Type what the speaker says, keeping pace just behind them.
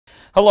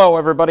Hello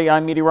everybody,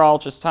 I'm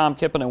meteorologist Tom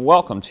Kippen and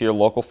welcome to your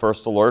local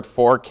First Alert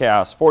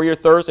forecast. For your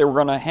Thursday, we're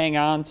going to hang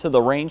on to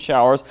the rain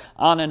showers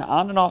on an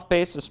on and off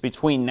basis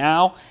between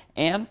now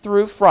and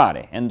through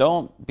Friday. And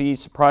don't be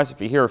surprised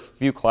if you hear a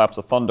few claps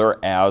of thunder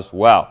as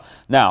well.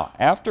 Now,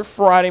 after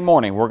Friday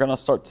morning, we're going to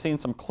start seeing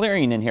some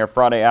clearing in here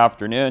Friday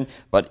afternoon,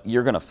 but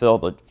you're going to feel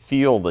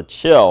the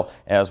chill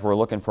as we're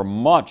looking for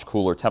much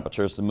cooler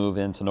temperatures to move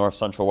into north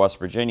central West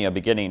Virginia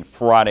beginning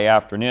Friday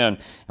afternoon.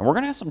 And we're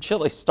going to have some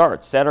chilly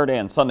starts Saturday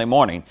and Sunday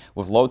morning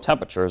with low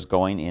temperatures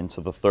going into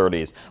the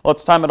 30s.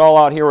 Let's time it all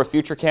out here with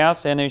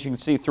Futurecast. And as you can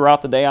see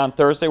throughout the day on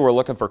Thursday, we're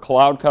looking for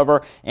cloud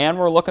cover and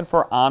we're looking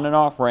for on and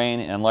off rain.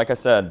 And like I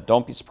said,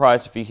 don't be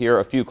surprised if you hear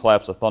a few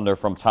claps of thunder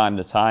from time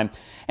to time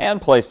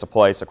and place to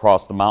place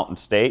across the mountain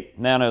state.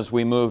 Then as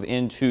we move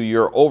into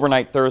your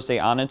overnight Thursday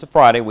on into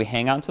Friday, we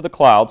hang on to the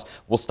clouds.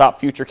 We'll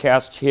stop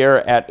Futurecast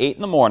here at 8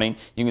 in the morning.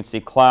 You can see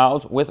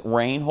clouds with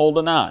rain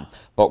holding on.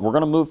 But we're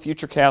going to move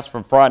Futurecast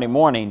from Friday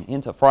morning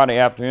into Friday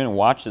afternoon and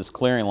watch this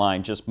clearing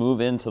line just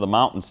move into the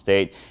mountain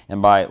state.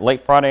 And by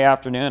late Friday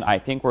afternoon, I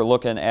think we're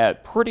looking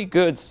at pretty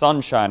good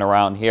sunshine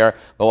around here.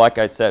 But like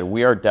I said,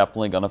 we are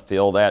definitely going to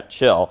feel that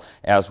chill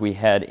as we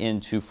head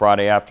into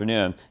Friday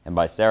afternoon. And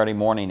by Saturday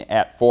morning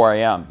at 4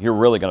 a.m., you're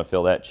really going to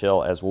feel that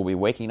chill as we'll be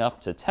waking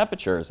up to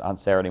temperatures on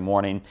Saturday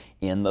morning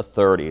in the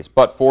 30s.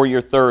 But for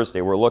your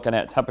Thursday, we're looking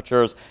at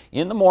temperatures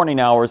in the morning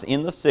hours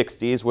in the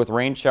 60s with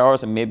rain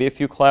showers and maybe a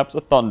few claps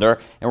of thunder.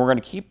 And we're going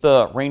to keep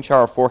the rain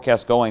shower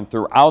forecast going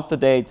throughout the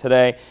day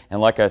today.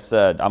 And like I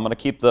said, I'm going to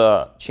keep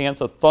the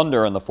chance of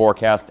thunder in the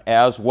forecast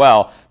as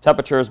well.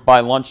 Temperatures by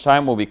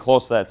lunchtime will be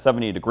close to that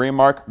 70-degree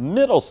mark,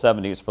 middle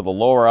 70s for the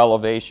lower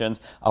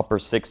elevations, upper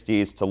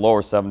 60s to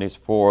lower 70s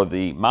for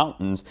the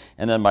mountains.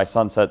 And then by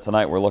sunset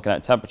tonight, we're looking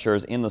at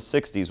temperatures in the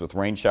 60s with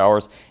rain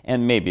showers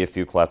and maybe a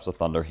few claps of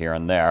thunder here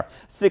and there.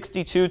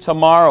 62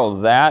 tomorrow,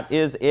 that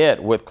is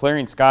it, with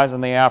clearing skies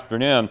in the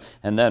afternoon.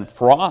 And then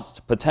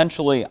frost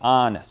potentially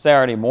on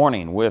Saturday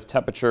morning with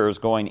temperatures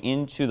going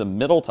into the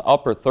middle to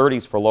upper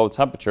 30s for low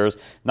temperatures.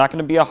 Not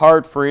going to be a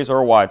hard freeze or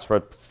a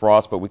widespread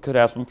frost, but we could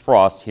have some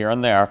frost here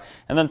and there.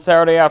 And then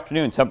Saturday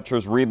afternoon,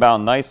 temperatures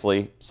rebound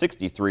nicely.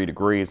 63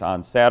 degrees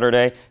on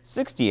Saturday,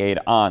 68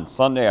 on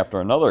Sunday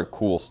after another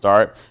cool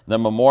start.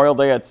 Then Memorial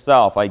Day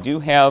itself, I do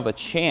have a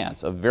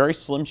chance, a very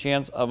slim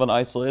chance of an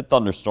isolated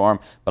thunderstorm,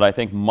 but I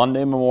think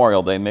Monday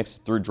Memorial Day makes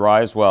it through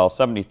dry as well,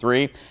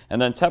 73.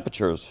 And then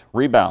temperatures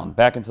rebound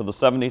back into the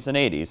 70s and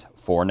 80s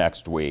for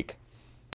next week.